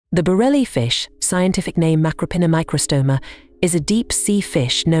The Barreleye fish, scientific name Macropinna microstoma, is a deep-sea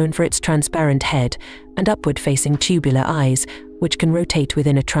fish known for its transparent head and upward-facing tubular eyes, which can rotate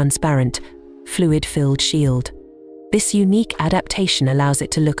within a transparent, fluid-filled shield. This unique adaptation allows it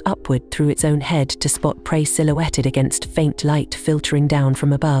to look upward through its own head to spot prey silhouetted against faint light filtering down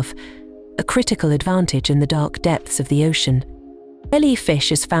from above, a critical advantage in the dark depths of the ocean. Barreleye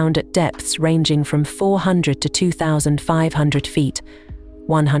fish is found at depths ranging from 400 to 2,500 feet,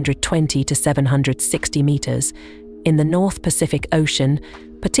 120 to 760 meters, in the North Pacific Ocean,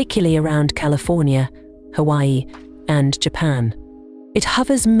 particularly around California, Hawaii, and Japan. It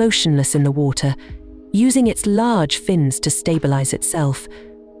hovers motionless in the water, using its large fins to stabilize itself.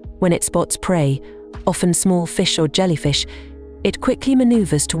 When it spots prey, often small fish or jellyfish, it quickly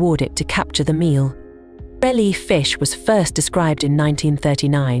maneuvers toward it to capture the meal. Barreleye fish was first described in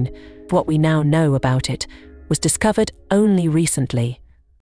 1939. What we now know about it was discovered only recently.